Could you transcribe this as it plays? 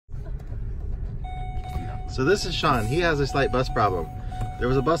So this is Sean. He has a slight bus problem. There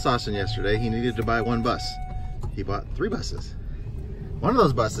was a bus auction yesterday. He needed to buy one bus. He bought 3 buses. One of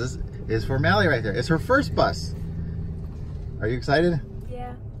those buses is for Mallie right there. It's her first bus. Are you excited?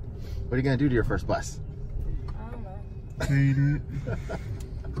 Yeah. What are you gonna do to your first bus? I don't know. Paint it.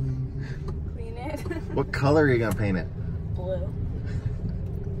 Clean it. What color are you gonna paint it? Blue.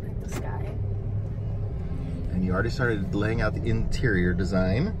 Like the sky. And you already started laying out the interior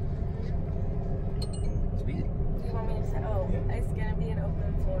design. You want me to say? Oh, yeah. It's gonna be an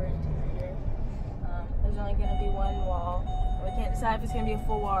open floor interior. There's only gonna be one wall. We can't decide if it's gonna be a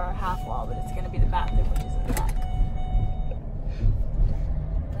full wall or a half wall, but it's gonna be the bathroom, which is in the back.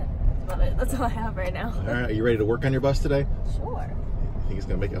 That's about it. That's all I have right now. All right, are you ready to work on your bus today? Sure. You think he's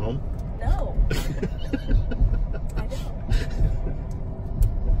gonna make it home? No. I don't.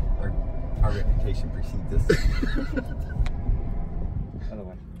 Our reputation precedes this. Other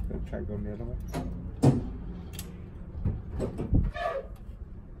way. Try going the other way.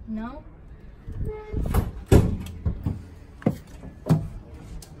 No.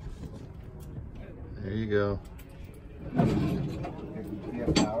 There you go. You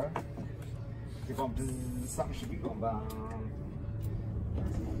have power. Keep on. Something should be going down.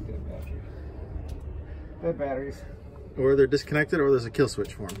 Dead batteries. Dead batteries. Or they're disconnected, or there's a kill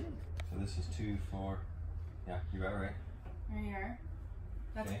switch for them. So this is 2, 4. Yeah, you got it right. Right here.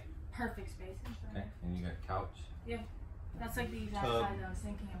 That's Okay. perfect space. Okay, and you got couch. Yeah. That's like the exact Tub. size I was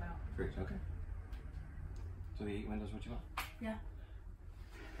thinking about. Fridge. Okay. So the 8 windows, what you want? Yeah.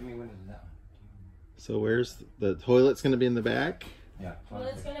 How many windows is that one? So where's the toilet's gonna be in the back? Yeah. Well,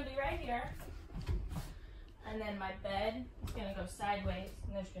 it's gonna be right here. And then my bed is gonna go sideways,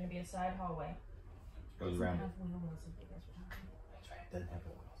 and there's gonna be a side hallway. Goes around it. That's right. It doesn't have the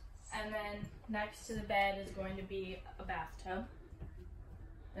windows. And then next to the bed is going to be a bathtub.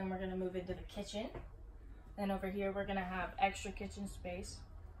 Then we're gonna move into the kitchen. Then over here we're gonna have extra kitchen space,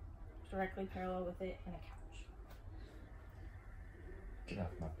 directly parallel with it, and a couch. Get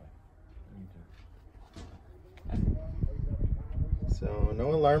off my bed. So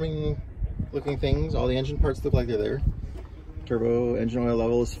no alarming looking things. All the engine parts look like they're there. Turbo engine oil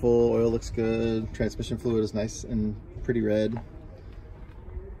level is full. Oil looks good. Transmission fluid is nice and pretty red.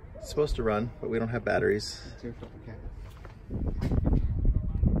 It's supposed to run, but we don't have batteries.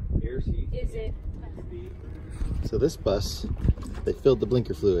 Is it? So this bus, they filled the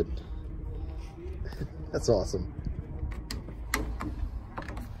blinker fluid. That's awesome.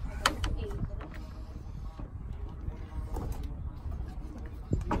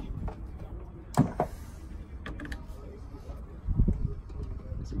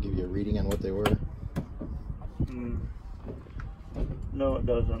 Does it give you a reading on what they were? No, it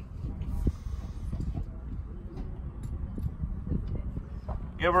doesn't.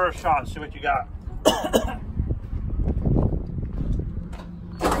 Give her a shot, see what you got.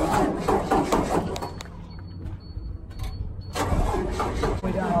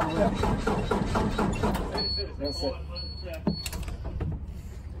 Way down all the way. That's it.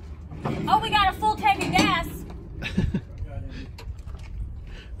 Oh, we got a full tank of gas.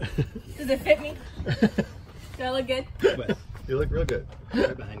 Does it fit me? Do I look good? You look real good.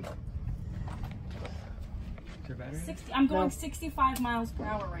 Right behind you. 60. I'm going 65 miles per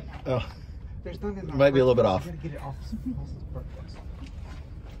hour right now. Oh, There's nothing. might be a little bit off. You gotta get it off.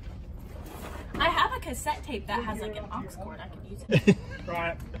 I have a cassette tape that has like an aux cord. I could use it.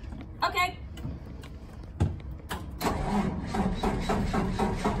 Try it. Okay.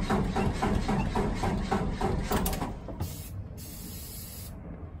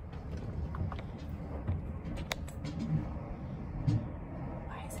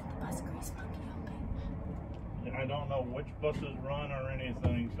 Why isn't the bus grease monkey open? I don't know which buses run or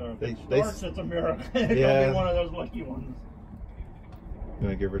anything, so if it They- starts, it's a miracle. It's Yeah. gonna be one of those lucky ones. You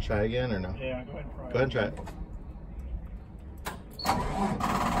want to give her a try again or no? Yeah, go ahead and try it. Go ahead and try it.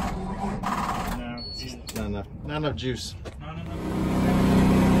 No, Jesus. Not enough. Not enough juice.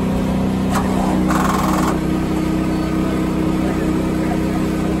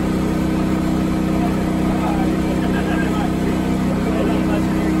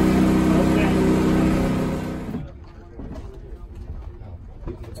 No.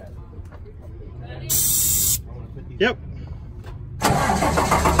 Yep.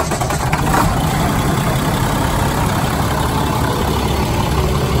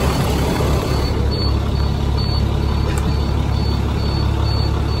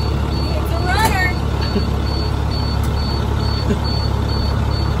 It's a runner.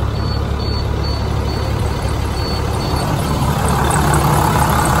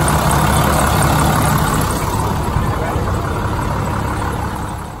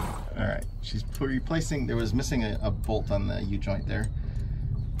 All right. She's replacing, there was missing a bolt on the U-joint there.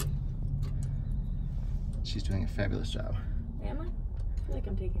 She's doing a fabulous job. Am I? I feel like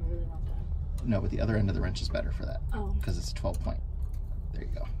I'm taking a really long time. No, but the other end of the wrench is better for that. Oh. Because it's a 12 point. There you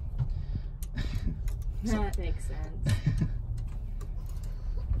go. That makes sense.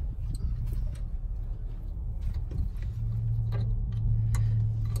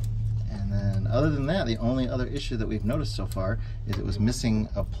 And then other than that, the only other issue that we've noticed so far is it was missing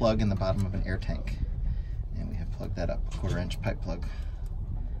a plug in the bottom of an air tank. And we have plugged that up, a 1/4 inch pipe plug.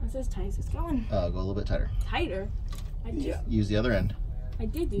 That's as tight as it's going. Go a little bit tighter. Tighter? Use the other end. I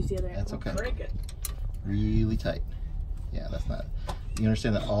did use the other end. That's okay. Break it. Really tight. Yeah, that's not. You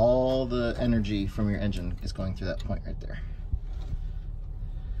understand that all the energy from your engine is going through that point right there.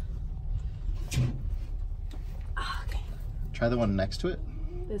 Okay. Try the one next to it.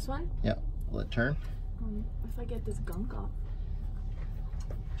 This one? Yeah. Will it turn? If I get this gunk off.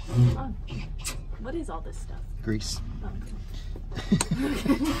 Oh. What is all this stuff? Grease. Oh.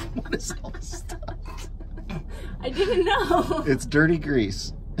 What is all this stuff? I didn't know. It's dirty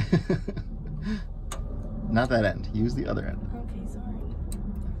grease. Not that end. Use the other end. Okay, sorry.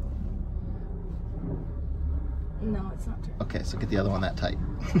 No, it's not turning. Okay, so get the other one that tight.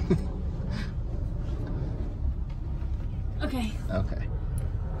 Okay. Okay.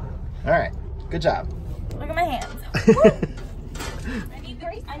 All right. Good job. Look at my hands.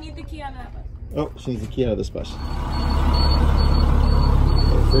 I need the key on that one. Oh, she needs the key out of this bus.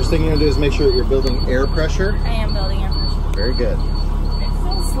 Okay, first thing you're gonna do is make sure that you're building air pressure. I am building air pressure. Very good. It's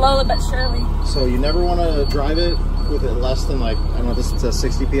so slowly but surely. So you never want to drive it with it less than, like, I don't know, this says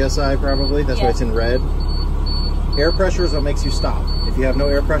 60 PSI probably. That's why it's in red. Air pressure is what makes you stop. If you have no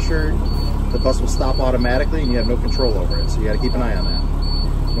air pressure, the bus will stop automatically and you have no control over it. So you got to keep an eye on that.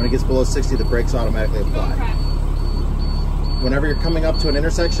 When it gets below 60, the brakes automatically apply. Whenever you're coming up to an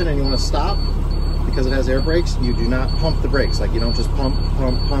intersection and you want to stop, because it has air brakes, you do not pump the brakes. Like, you don't just pump,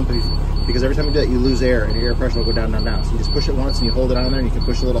 because every time you do that, you lose air and your air pressure will go down, down, down. So you just push it once and you hold it on there and you can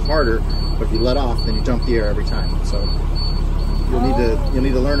push a little harder, but if you let off, then you dump the air every time. So you'll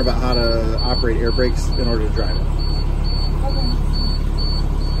need to learn about how to operate air brakes in order to drive it.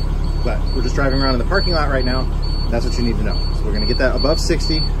 But we're just driving around in the parking lot right now. That's what you need to know. So we're gonna get that above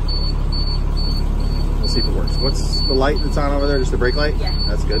 60. We'll see if it works. What's the light that's on over there? Just the brake light? Yeah.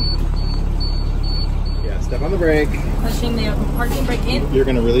 That's good. Yeah, step on the brake. Pushing the parking brake in. You're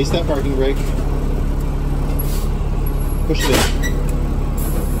gonna release that parking brake. Push it in.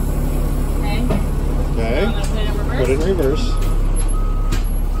 Okay. Okay. I'm gonna put it in reverse. Put it in reverse.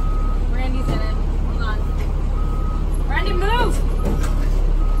 Randy's in it. Hold on. Randy, move!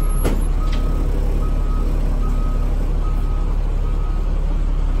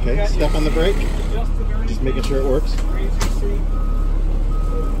 Okay, step on the brake. Just making sure it works. It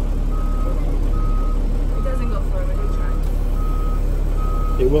doesn't go forward, we try.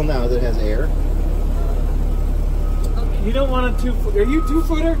 It will now that it has air. Okay. You don't want a 2-foot. Are you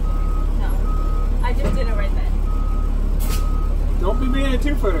 2-footer? No. I just did it right then. Don't be being a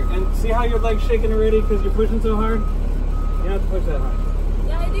 2-footer. And see how your leg's shaking already because you're pushing so hard? You don't have to push that hard.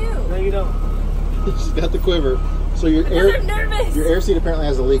 Yeah, I do. No, you don't. She's got the quiver. So your I'm nervous. your air seat apparently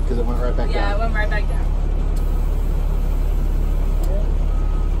has a leak because it went right back down. Yeah, it went right back down.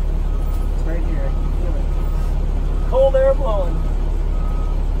 It's right here. I can feel it. Cold air blowing.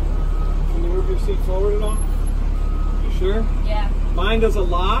 Can you move your seat forward at all? You sure? Yeah. Mine does a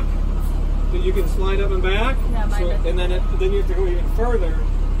lock that you can slide up and back. Yeah, mine does. And then you have to go even further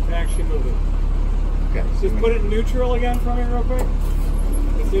to actually move it. Okay. Just put it in neutral again for me real quick.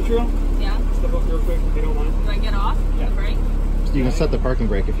 It's neutral. Yeah. Step up real quick if you don't want it. Do I get off the brake? You can set the parking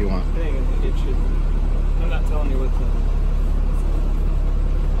brake if you want. I think it should. I'm not telling you what to.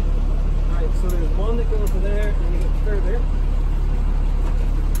 Alright, so there's one that goes to there, and then you get further.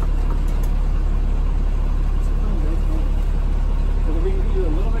 Will we get you a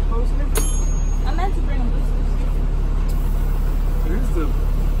little bit closer? I meant to bring them boosters.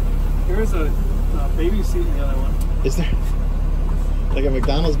 There's a baby seat in the other one. Is there like a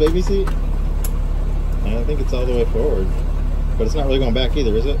McDonald's baby seat? I don't think it's all the way forward, but it's not really going back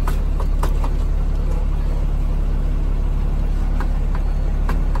either, is it?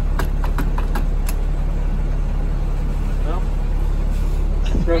 Well,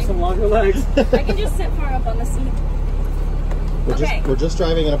 throw some longer legs. I can just sit far up on the seat. We're just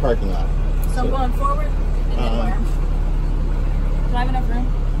driving in a parking lot. So I'm going forward and then where? Do I have enough room?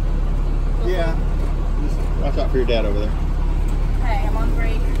 Yeah. Just watch out for your dad over there. Okay, I'm on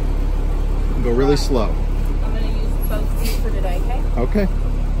brake. Go really slow. I'm going to use both feet for today, okay? Okay.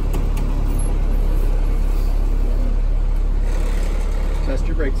 test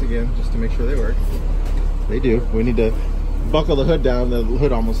your brakes again just to make sure they work. They do. We need to buckle the hood down. The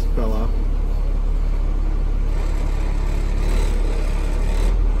hood almost fell off.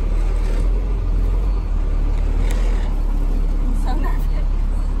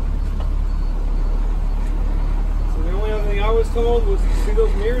 Told was, see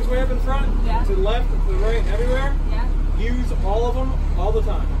those mirrors we have in front? Yeah. To the left, to the right, everywhere? Yeah. Use all of them all the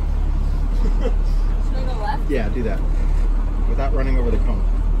time. Should I go left? Yeah, do that. Without running over the cone.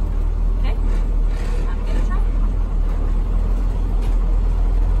 Okay. I'm gonna try.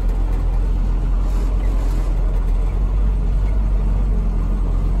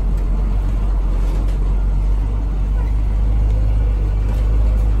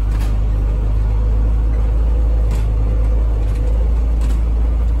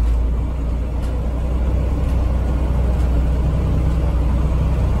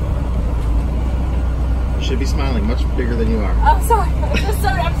 Should be smiling much bigger than you are. Oh, sorry.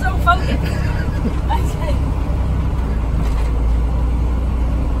 I'm so focused.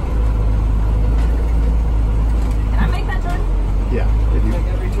 Can I make that turn? Yeah, if you. Make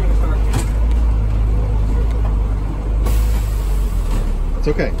every turn of car. It's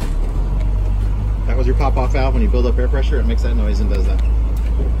okay. That was your pop-off valve. When you build up air pressure, it makes that noise and does that.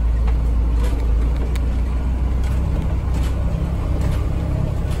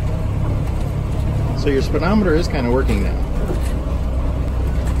 So your speedometer is kind of working now.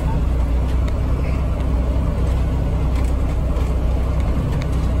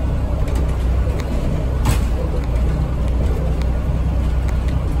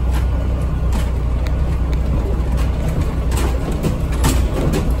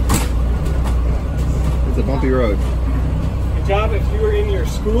 It's a bumpy road. Good job. If you were in your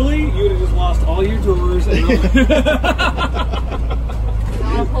schoolie, you would have just lost all your drawers. And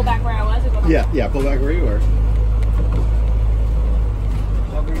I'll pull back where I was and go back. Yeah, pull back where you were.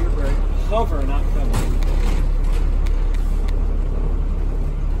 Hover your brake. Hover, not cover.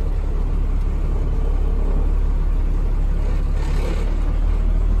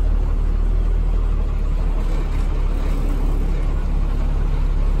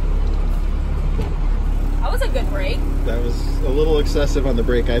 That was a good break. That was a little excessive on the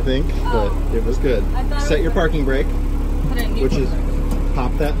brake, I think, but it was good. Set your parking brake, which is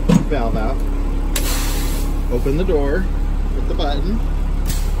pop that valve out, open the door with the button.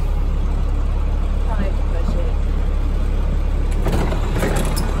 Probably push it.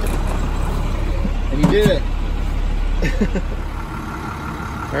 And you did it.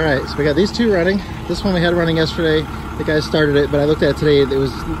 All right, so we got these two running. This one we had running yesterday. The guy started it, but I looked at it today. There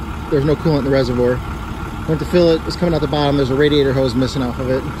was no coolant in the reservoir. Went to fill it. It's coming out the bottom. There's a radiator hose missing off of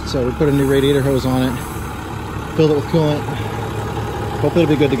it, so we put a new radiator hose on it. Filled it with coolant. Hopefully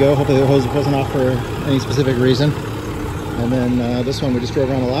it'll be good to go. Hopefully the hose wasn't off for any specific reason. And then this one we just drove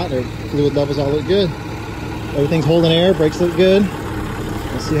around a lot. Their fluid levels all look good. Everything's holding air. Brakes look good.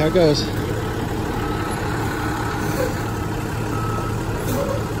 Let's see how it goes.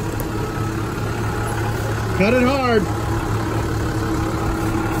 Cut it hard.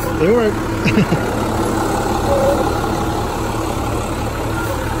 They work.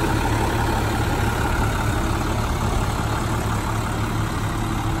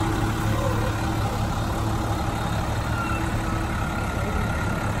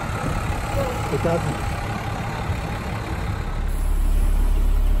 Pick up.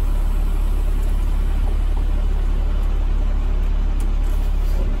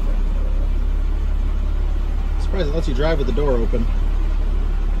 Surprised it lets you drive with the door open.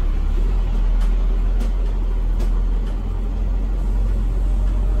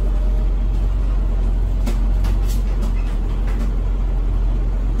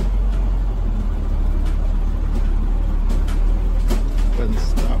 Go ahead and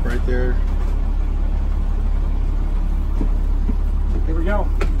stop right there. Here we go.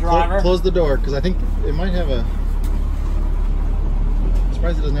 Driver. Close the door, because I think it might have a... I'm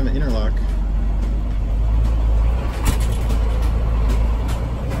surprised it doesn't have an interlock.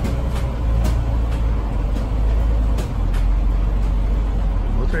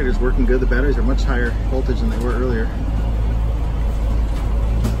 Alternator's working good. The batteries are much higher voltage than they were earlier.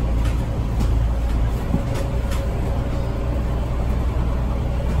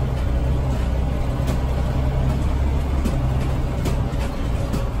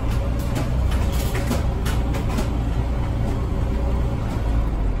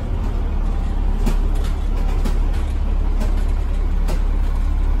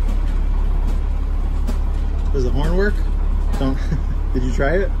 Does the horn work? Don't. Did you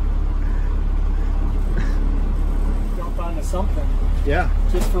try it? Jump onto something. Yeah.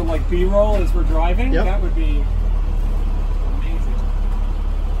 Just for like B-roll as we're driving. Yep. That would be amazing.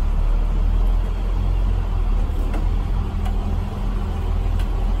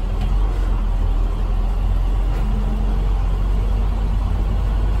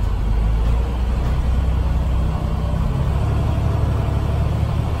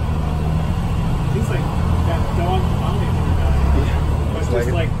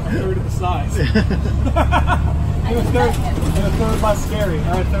 just wagon. like a third of the size. And a third less scary,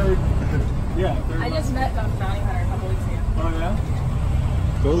 or a third, yeah. A third I less. just met Dr. Bounty Hunter a couple weeks ago. Oh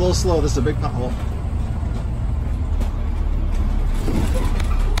yeah? Go a little slow. This is a big pothole.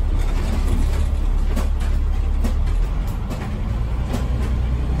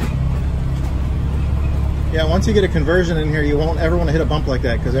 Yeah, once you get a conversion in here, you won't ever want to hit a bump like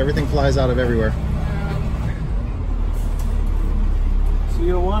that because everything flies out of everywhere. So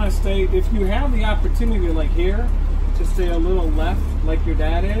you'll want to stay, if you have the opportunity like here, to stay a little left like your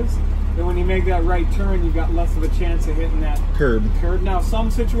dad is, then when you make that right turn, you've got less of a chance of hitting that Curb. curb. Now,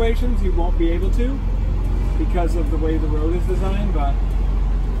 some situations you won't be able to because of the way the road is designed, but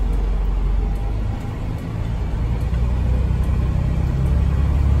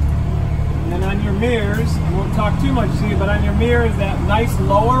and then on your mirrors, I won't talk too much to you, but on your mirrors, that nice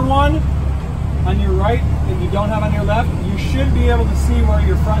lower one on your right that you don't have on your left, you should be able to see where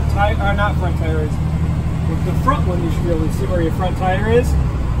your front tire, or not front tire is. With the front one, you should be able to see where your front tire is.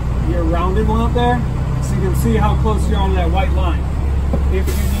 Your rounded one up there, so you can see how close you are to that white line. If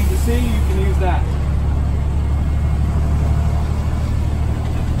you need to see, you can use that.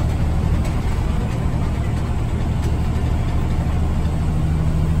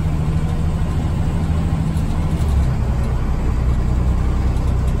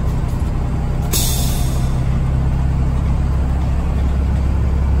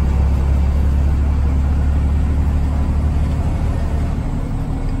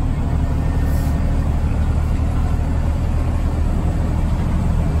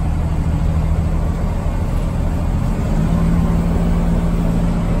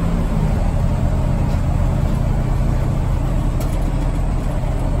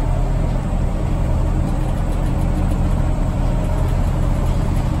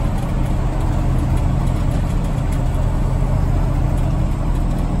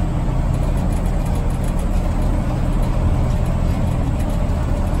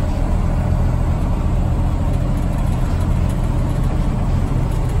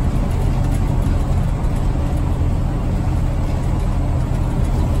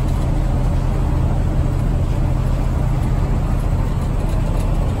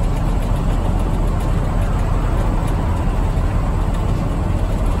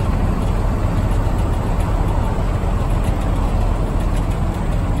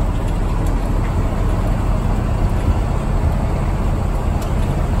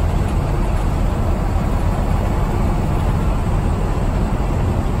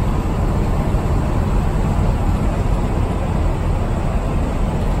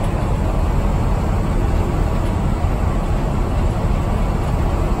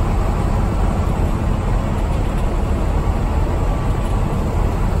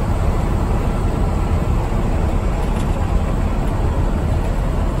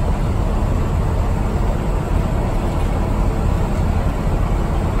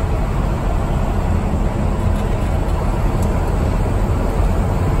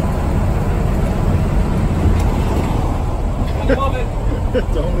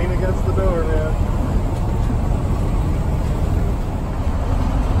 Don't lean against the door, man.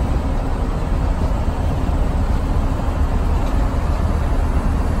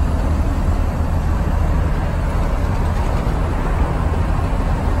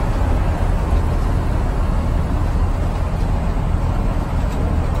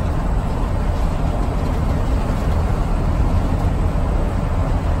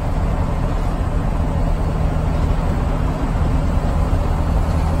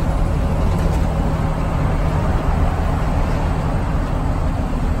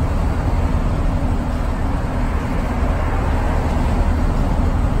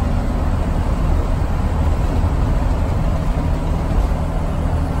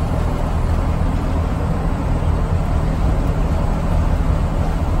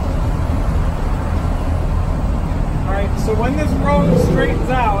 So when this road straightens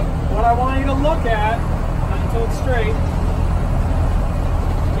out, what I want you to look at, not until it's straight,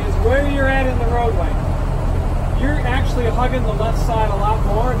 is where you're at in the roadway. You're actually hugging the left side a lot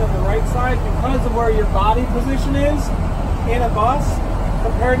more than the right side because of where your body position is in a bus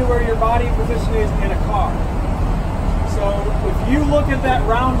compared to where your body position is in a car. So if you look at that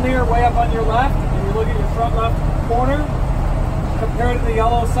round mirror way up on your left, and you look at your front left corner compared to the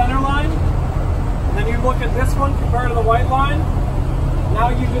yellow center line, and then you look at this one compared to the white line,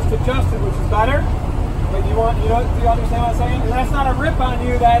 now you just adjusted, which is better. But you understand what I'm saying? And that's not a rip on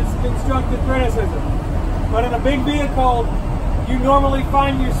you, that's constructive criticism. But in a big vehicle, you normally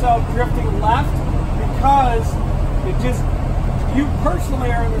find yourself drifting left because you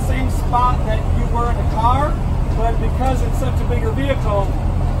personally are in the same spot that you were in a car, but because it's such a bigger vehicle,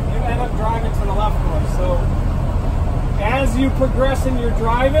 you end up driving to the left more. So as you progress in your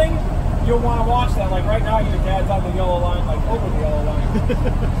driving, you'll want to watch that. Like right now, your dad's on the yellow line, like over the yellow line.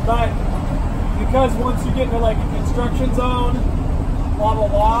 But because once you get into like a construction zone, blah, blah,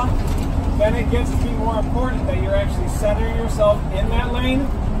 blah, then it gets to be more important that you're actually centering yourself in that lane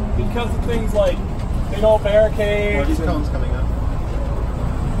because of things like big old barricades. These cones coming up.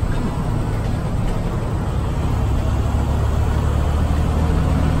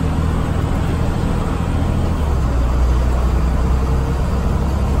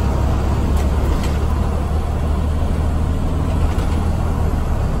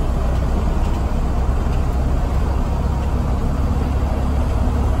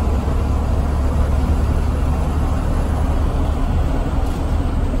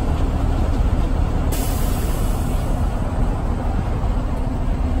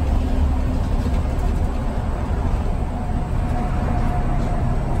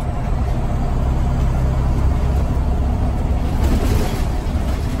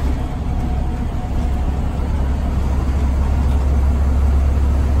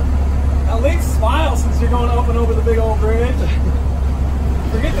 Since you're going up and over the big old bridge.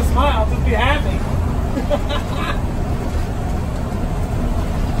 Forget the smile, just be happy.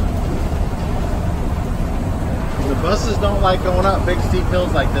 The buses don't like going up big steep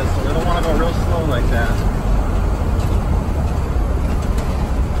hills like this, so they don't want to go real slow like that.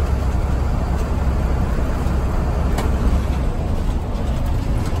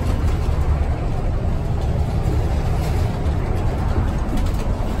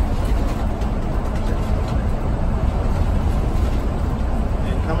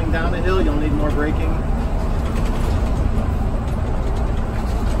 Down the hill, you'll need more braking.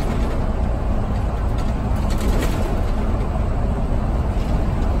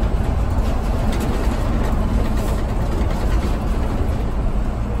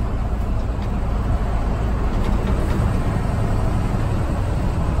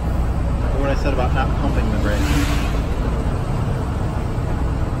 What I said about not pumping the brakes.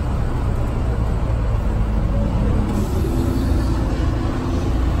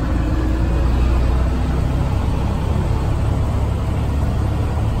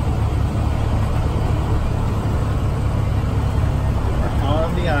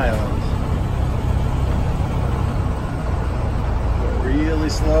 Really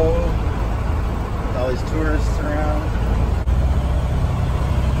slow with all these tourists around.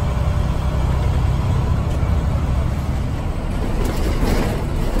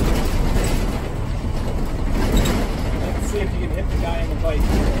 Let's see if you can hit the guy on the bike.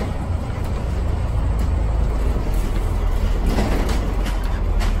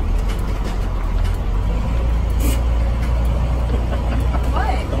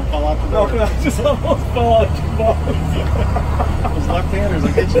 What? Don't fall off the No, board. I just almost fell out your balls. Those left-handers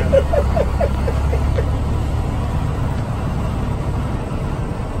will get you.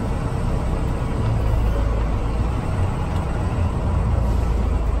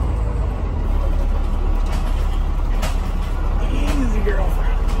 Easy,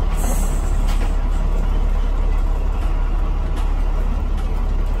 girlfriend.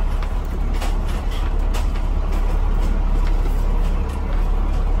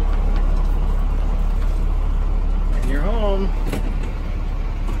 And you're home.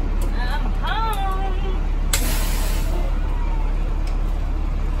 I'm home.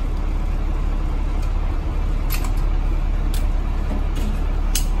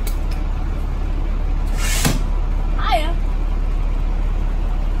 Hiya.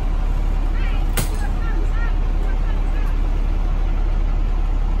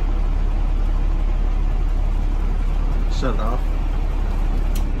 Shut it off.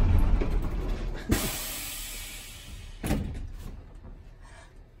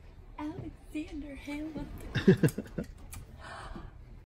 Alexander Hamilton.